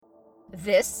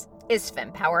This is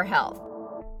FemPower Health.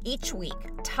 Each week,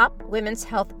 top women's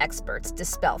health experts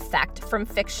dispel fact from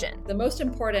fiction. The most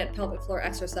important pelvic floor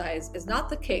exercise is not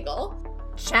the Kegel.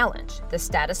 Challenge the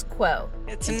status quo.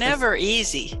 It's never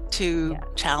easy to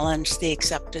challenge the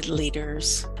accepted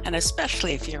leaders, and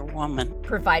especially if you're a woman.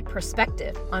 Provide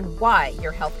perspective on why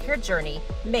your healthcare journey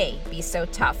may be so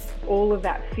tough. All of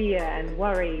that fear and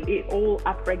worry, it all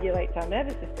upregulates our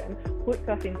nervous system, puts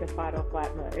us into fight or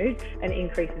flight mode, and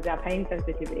increases our pain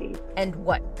sensitivity. And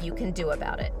what you can do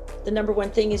about it. The number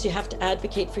one thing is you have to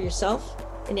advocate for yourself,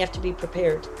 and you have to be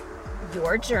prepared.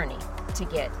 Your journey to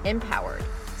get empowered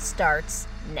starts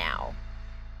now.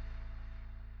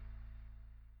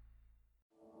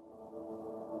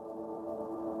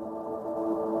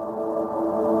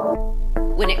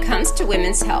 When it comes to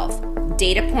women's health,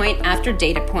 data point after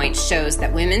data point shows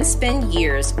that women spend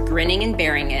years grinning and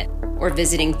bearing it, or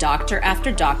visiting doctor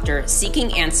after doctor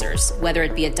seeking answers, whether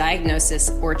it be a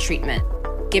diagnosis or treatment.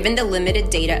 Given the limited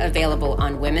data available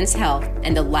on women's health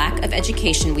and the lack of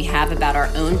education we have about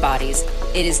our own bodies,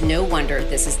 it is no wonder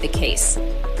this is the case.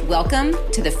 Welcome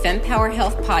to the FemPower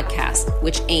Health podcast,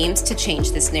 which aims to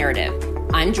change this narrative.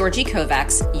 I'm Georgie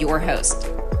Kovacs, your host.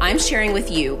 I'm sharing with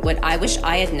you what I wish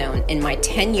I had known in my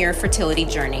 10-year fertility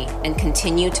journey and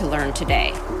continue to learn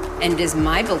today. And it is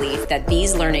my belief that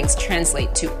these learnings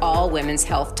translate to all women's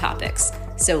health topics.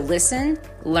 So listen,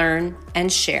 learn,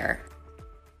 and share.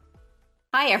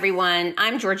 Hi, everyone.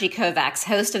 I'm Georgie Kovacs,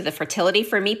 host of the Fertility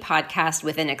for Me podcast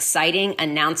with an exciting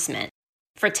announcement.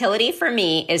 Fertility for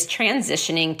Me is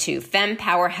transitioning to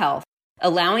FemPower Health,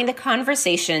 allowing the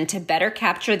conversation to better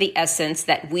capture the essence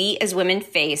that we as women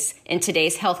face in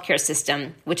today's healthcare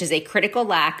system, which is a critical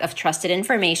lack of trusted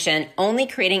information, only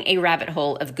creating a rabbit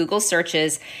hole of Google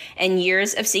searches and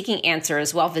years of seeking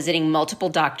answers while visiting multiple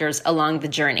doctors along the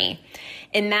journey.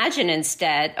 Imagine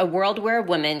instead a world where a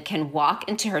woman can walk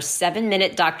into her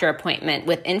 7-minute doctor appointment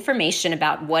with information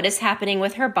about what is happening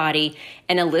with her body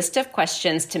and a list of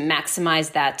questions to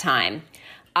maximize that time.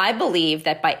 I believe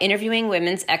that by interviewing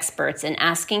women's experts and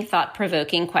asking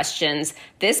thought-provoking questions,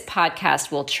 this podcast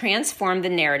will transform the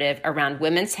narrative around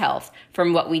women's health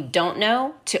from what we don't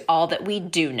know to all that we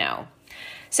do know.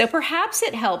 So perhaps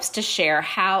it helps to share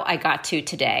how I got to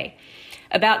today.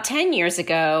 About 10 years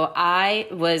ago, I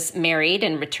was married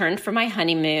and returned from my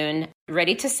honeymoon,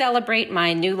 ready to celebrate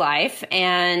my new life,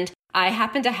 and I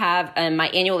happened to have my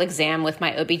annual exam with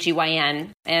my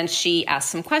OBGYN, and she asked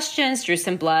some questions, drew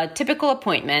some blood, typical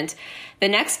appointment. The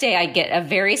next day, I get a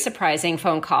very surprising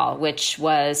phone call, which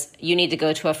was, you need to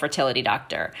go to a fertility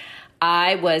doctor.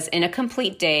 I was in a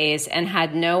complete daze and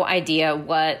had no idea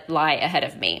what lay ahead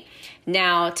of me.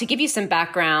 Now, to give you some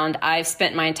background, I've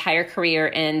spent my entire career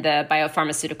in the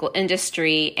biopharmaceutical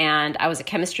industry, and I was a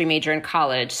chemistry major in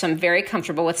college, so I'm very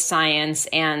comfortable with science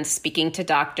and speaking to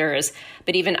doctors,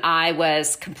 but even I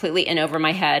was completely in over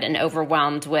my head and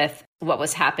overwhelmed with what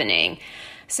was happening.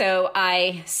 So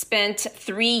I spent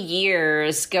 3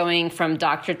 years going from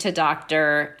doctor to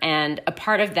doctor, and a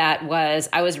part of that was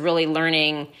I was really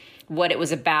learning what it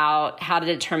was about, how to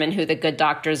determine who the good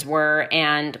doctors were.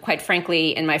 And quite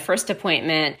frankly, in my first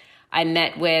appointment, I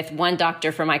met with one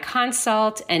doctor for my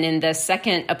consult. And in the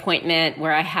second appointment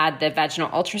where I had the vaginal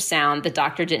ultrasound, the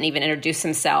doctor didn't even introduce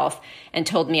himself and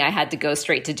told me I had to go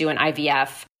straight to do an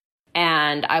IVF.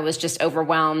 And I was just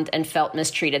overwhelmed and felt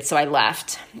mistreated, so I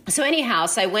left. So anyhow,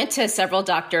 I went to several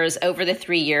doctors over the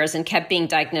 3 years and kept being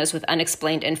diagnosed with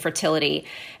unexplained infertility.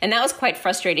 And that was quite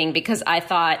frustrating because I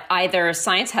thought either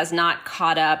science has not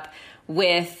caught up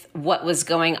with what was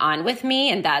going on with me,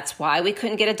 and that's why we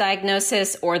couldn't get a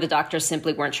diagnosis, or the doctors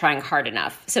simply weren't trying hard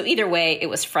enough. So either way, it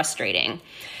was frustrating.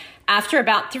 After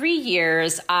about 3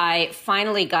 years, I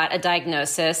finally got a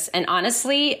diagnosis. And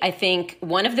honestly, I think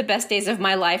one of the best days of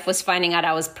my life was finding out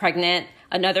I was pregnant.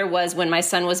 Another was when my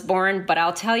son was born. But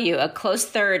I'll tell you, a close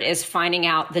third is finding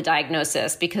out the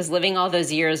diagnosis, because living all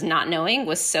those years not knowing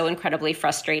was so incredibly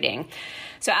frustrating.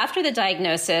 So after the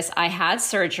diagnosis, I had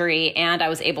surgery and I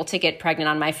was able to get pregnant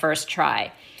on my first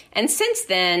try. And since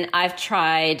then, I've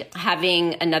tried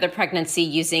having another pregnancy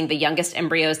using the youngest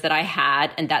embryos that I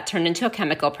had, and that turned into a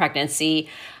chemical pregnancy.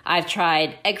 I've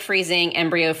tried egg freezing,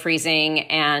 embryo freezing,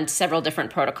 and several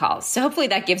different protocols. So hopefully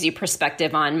that gives you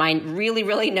perspective on my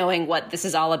really knowing what this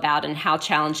is all about and how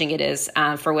challenging it is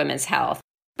for women's health.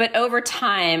 But over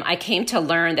time, I came to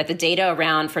learn that the data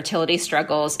around fertility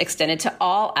struggles extended to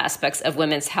all aspects of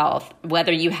women's health,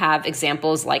 whether you have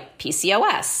examples like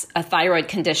PCOS, a thyroid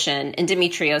condition,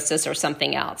 endometriosis, or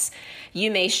something else.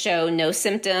 You may show no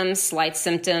symptoms, slight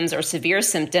symptoms, or severe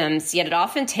symptoms, yet it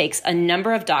often takes a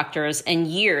number of doctors and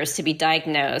years to be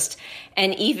diagnosed,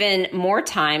 and even more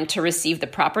time to receive the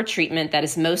proper treatment that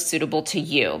is most suitable to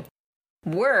you.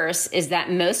 Worse is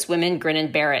that most women grin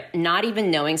and bear it, not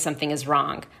even knowing something is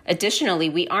wrong.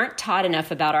 Additionally, we aren't taught enough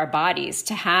about our bodies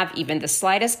to have even the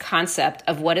slightest concept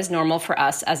of what is normal for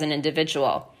us as an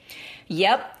individual.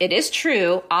 Yep, it is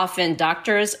true. Often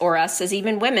doctors or us as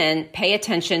even women pay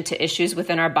attention to issues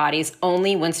within our bodies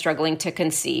only when struggling to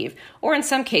conceive, or in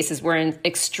some cases we're in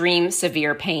extreme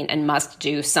severe pain and must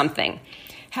do something.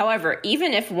 However,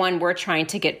 even if one were trying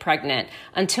to get pregnant,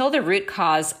 until the root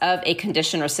cause of a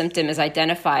condition or symptom is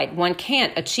identified, one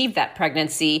can't achieve that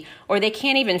pregnancy, or they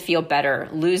can't even feel better,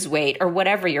 lose weight, or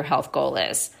whatever your health goal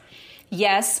is.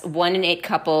 Yes, 1 in 8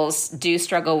 couples do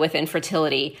struggle with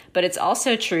infertility, but it's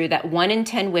also true that 1 in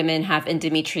 10 women have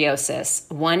endometriosis,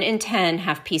 1 in 10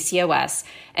 have PCOS,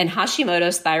 and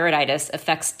Hashimoto's thyroiditis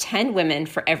affects 10 women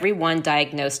for every 1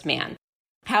 diagnosed man.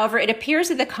 However, it appears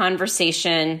that the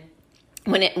conversation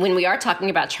when we are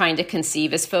talking about trying to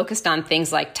conceive is focused on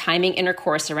things like timing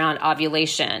intercourse around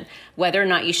ovulation, whether or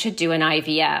not you should do an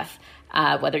IVF,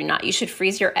 whether or not you should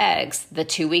freeze your eggs, the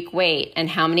 2-week wait, and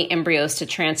how many embryos to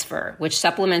transfer, which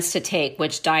supplements to take,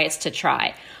 which diets to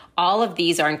try. All of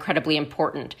these are incredibly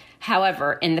important.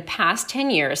 However, in the past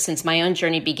 10 years since my own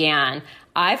journey began,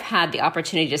 I've had the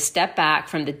opportunity to step back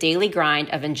from the daily grind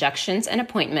of injections and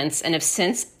appointments and have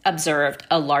since observed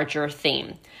a larger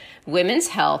theme. Women's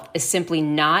health is simply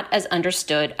not as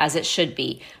understood as it should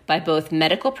be by both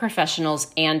medical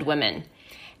professionals and women.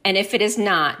 And if it is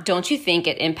not, don't you think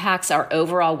it impacts our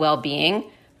overall well-being?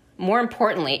 More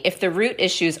importantly, if the root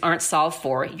issues aren't solved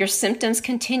for, your symptoms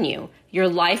continue, your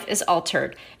life is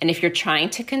altered, and if you're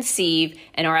trying to conceive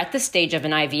and are at the stage of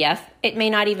an IVF, it may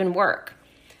not even work.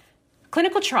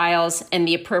 Clinical trials and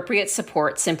the appropriate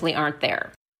support simply aren't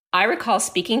there. I recall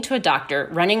speaking to a doctor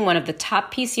running one of the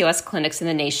top PCOS clinics in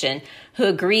the nation who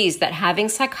agrees that having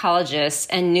psychologists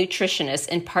and nutritionists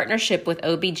in partnership with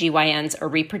OBGYNs or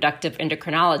reproductive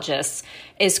endocrinologists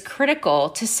is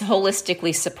critical to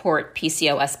holistically support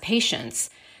PCOS patients.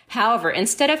 However,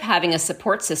 instead of having a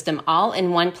support system all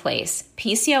in one place,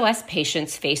 PCOS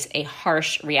patients face a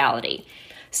harsh reality.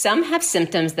 Some have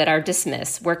symptoms that are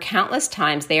dismissed, where countless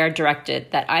times they are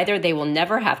directed that either they will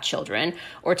never have children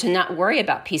or to not worry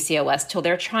about PCOS till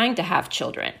they're trying to have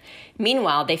children.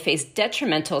 Meanwhile, they face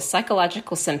detrimental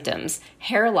psychological symptoms,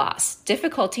 hair loss,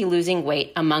 difficulty losing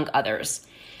weight, among others.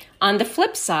 On the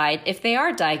flip side, if they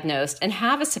are diagnosed and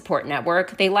have a support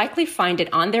network, they likely find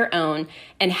it on their own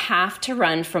and have to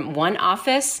run from one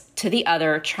office to the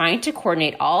other, trying to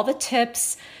coordinate all the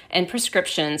tips and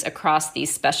prescriptions across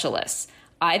these specialists.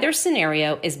 Either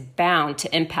scenario is bound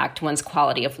to impact one's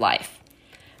quality of life.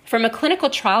 From a clinical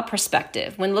trial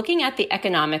perspective, when looking at the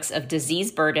economics of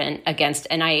disease burden against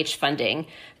NIH funding,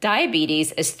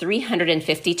 diabetes is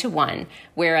 350 to 1,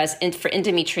 whereas for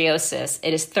endometriosis,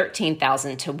 it is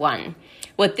 13,000 to 1.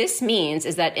 What this means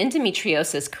is that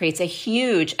endometriosis creates a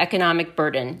huge economic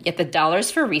burden, yet the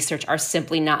dollars for research are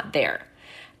simply not there.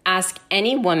 Ask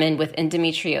any woman with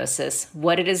endometriosis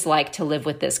what it is like to live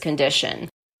with this condition.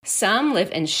 Some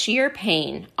live in sheer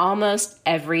pain almost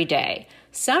every day.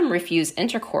 Some refuse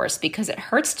intercourse because it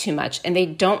hurts too much and they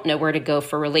don't know where to go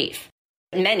for relief.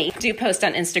 Many do post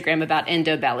on Instagram about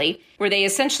EndoBelly, where they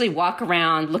essentially walk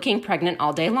around looking pregnant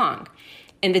all day long.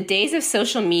 In the days of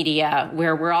social media,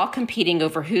 where we're all competing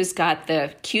over who's got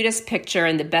the cutest picture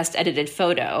and the best edited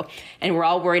photo, and we're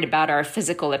all worried about our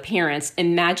physical appearance,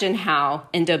 imagine how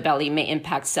EndoBelly may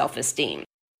impact self-esteem.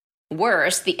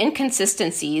 Worse, the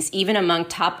inconsistencies, even among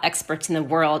top experts in the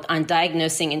world on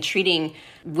diagnosing and treating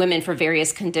women for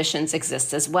various conditions,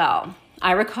 exists as well.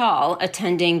 I recall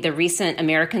attending the recent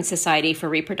American Society for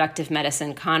Reproductive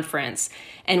Medicine conference,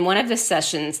 and one of the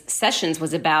sessions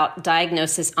was about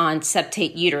diagnosis on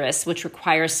septate uterus, which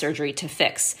requires surgery to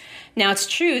fix. Now, it's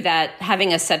true that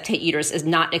having a septate uterus is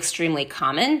not extremely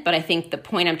common, but I think the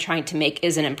point I'm trying to make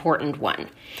is an important one.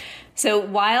 So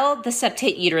while the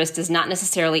septate uterus does not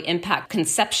necessarily impact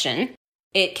conception,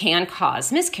 it can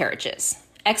cause miscarriages.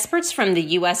 Experts from the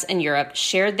US and Europe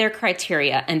shared their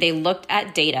criteria, and they looked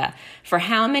at data for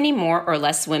how many more or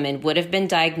less women would have been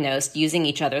diagnosed using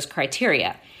each other's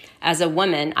criteria. As a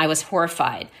woman, I was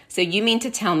horrified. So you mean to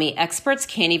tell me experts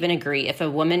can't even agree if a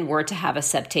woman were to have a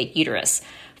septate uterus?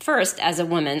 First, as a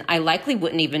woman, I likely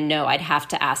wouldn't even know I'd have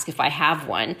to ask if I have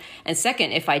one. And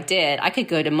second, if I did, I could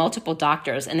go to multiple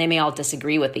doctors and they may all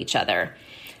disagree with each other.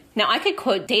 Now, I could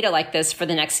quote data like this for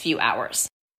the next few hours.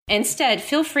 Instead,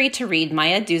 feel free to read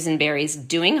Maya Dusenberry's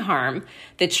Doing Harm,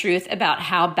 The Truth About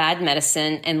How Bad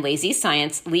Medicine and Lazy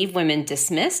Science Leave Women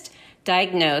Dismissed,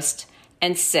 Diagnosed,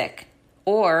 and Sick.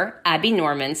 Or Abby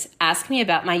Norman's Ask Me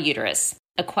About My Uterus,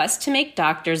 A Quest to Make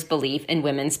Doctors Believe in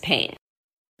Women's Pain.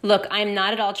 Look, I'm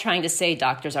not at all trying to say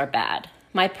doctors are bad.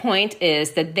 My point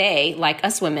is that they, like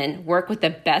us women, work with the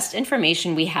best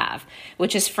information we have,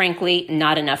 which is frankly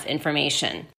not enough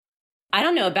information. I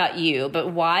don't know about you,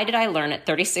 but why did I learn at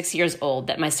 36 years old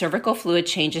that my cervical fluid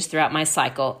changes throughout my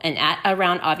cycle and at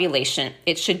around ovulation,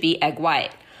 it should be egg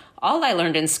white? All I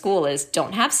learned in school is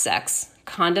don't have sex,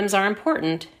 condoms are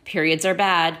important, periods are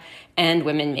bad, and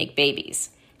women make babies.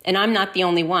 And I'm not the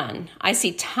only one. I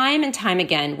see time and time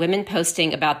again women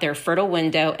posting about their fertile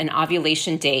window and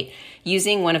ovulation date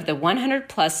using one of the 100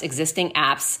 plus existing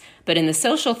apps, but in the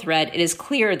social thread, it is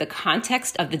clear the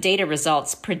context of the data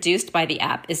results produced by the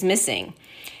app is missing.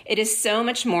 It is so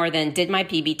much more than did my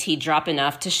BBT drop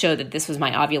enough to show that this was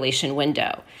my ovulation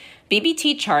window.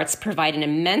 BBT charts provide an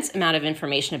immense amount of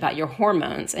information about your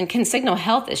hormones and can signal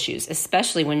health issues,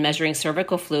 especially when measuring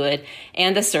cervical fluid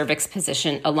and the cervix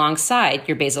position alongside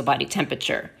your basal body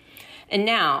temperature. And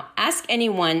now, ask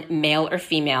anyone, male or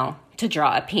female, to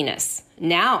draw a penis.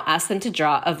 Now ask them to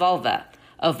draw a vulva.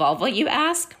 A vulva, you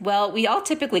ask? Well, we all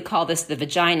typically call this the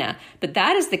vagina, but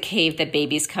that is the cave that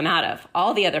babies come out of.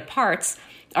 All the other parts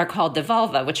are called the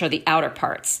vulva, which are the outer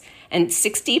parts. And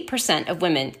 60% of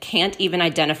women can't even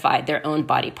identify their own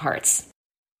body parts.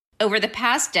 Over the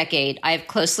past decade, I have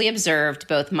closely observed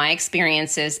both my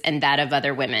experiences and that of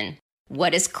other women.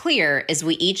 What is clear is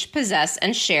we each possess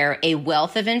and share a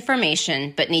wealth of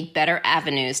information, but need better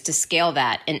avenues to scale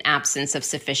that in absence of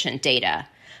sufficient data.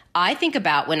 I think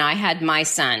about when I had my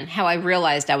son, how I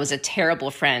realized I was a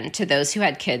terrible friend to those who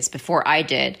had kids before I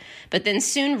did, but then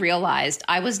soon realized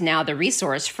I was now the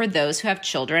resource for those who have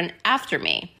children after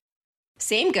me.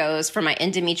 Same goes for my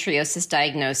endometriosis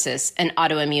diagnosis and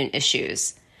autoimmune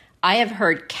issues. I have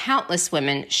heard countless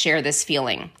women share this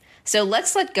feeling. So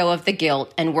let's let go of the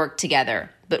guilt and work together.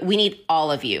 But we need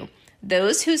all of you,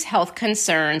 those whose health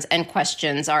concerns and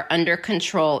questions are under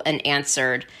control and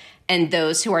answered, and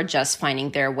those who are just finding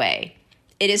their way.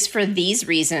 It is for these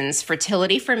reasons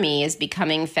fertility for me is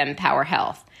becoming FemPower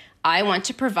Health. I want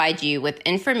to provide you with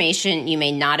information you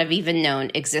may not have even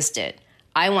known existed.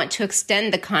 I want to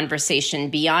extend the conversation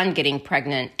beyond getting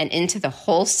pregnant and into the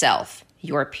whole self,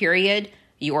 your period,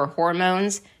 your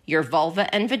hormones, your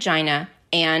vulva and vagina,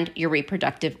 and your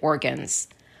reproductive organs.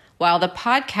 While the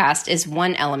podcast is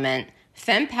one element,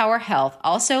 FemPower Health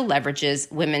also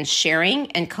leverages women's sharing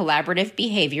and collaborative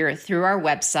behavior through our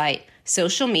website,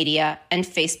 social media, and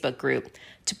Facebook group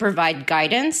to provide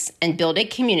guidance and build a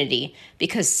community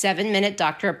because 7-minute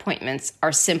doctor appointments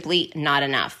are simply not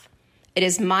enough. It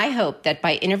is my hope that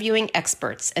by interviewing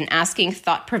experts and asking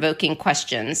thought-provoking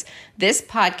questions, this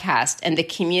podcast and the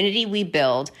community we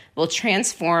build will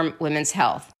transform women's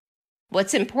health.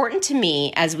 What's important to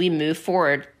me as we move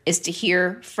forward is to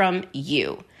hear from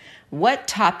you. What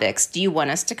topics do you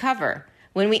want us to cover?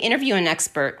 When we interview an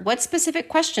expert, what specific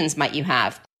questions might you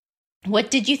have?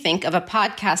 What did you think of a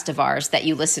podcast of ours that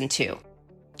you listened to?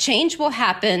 Change will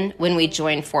happen when we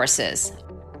join forces.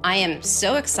 I am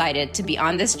so excited to be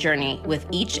on this journey with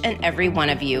each and every one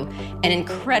of you and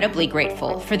incredibly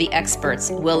grateful for the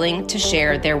experts willing to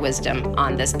share their wisdom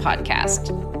on this podcast.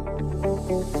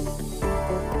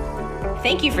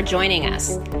 Thank you for joining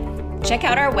us. Check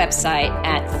out our website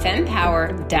at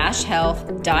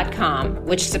fempower-health.com,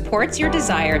 which supports your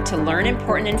desire to learn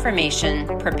important information,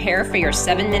 prepare for your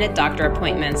 7-minute doctor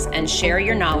appointments, and share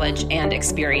your knowledge and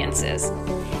experiences.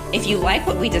 If you like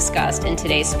what we discussed in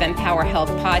today's FemPower Health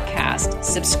podcast,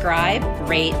 subscribe,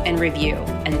 rate, and review,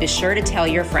 and be sure to tell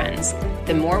your friends.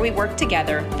 The more we work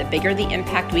together, the bigger the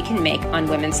impact we can make on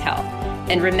women's health.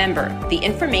 And remember, the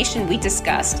information we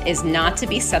discussed is not to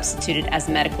be substituted as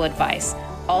medical advice.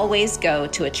 Always go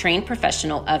to a trained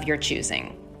professional of your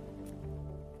choosing.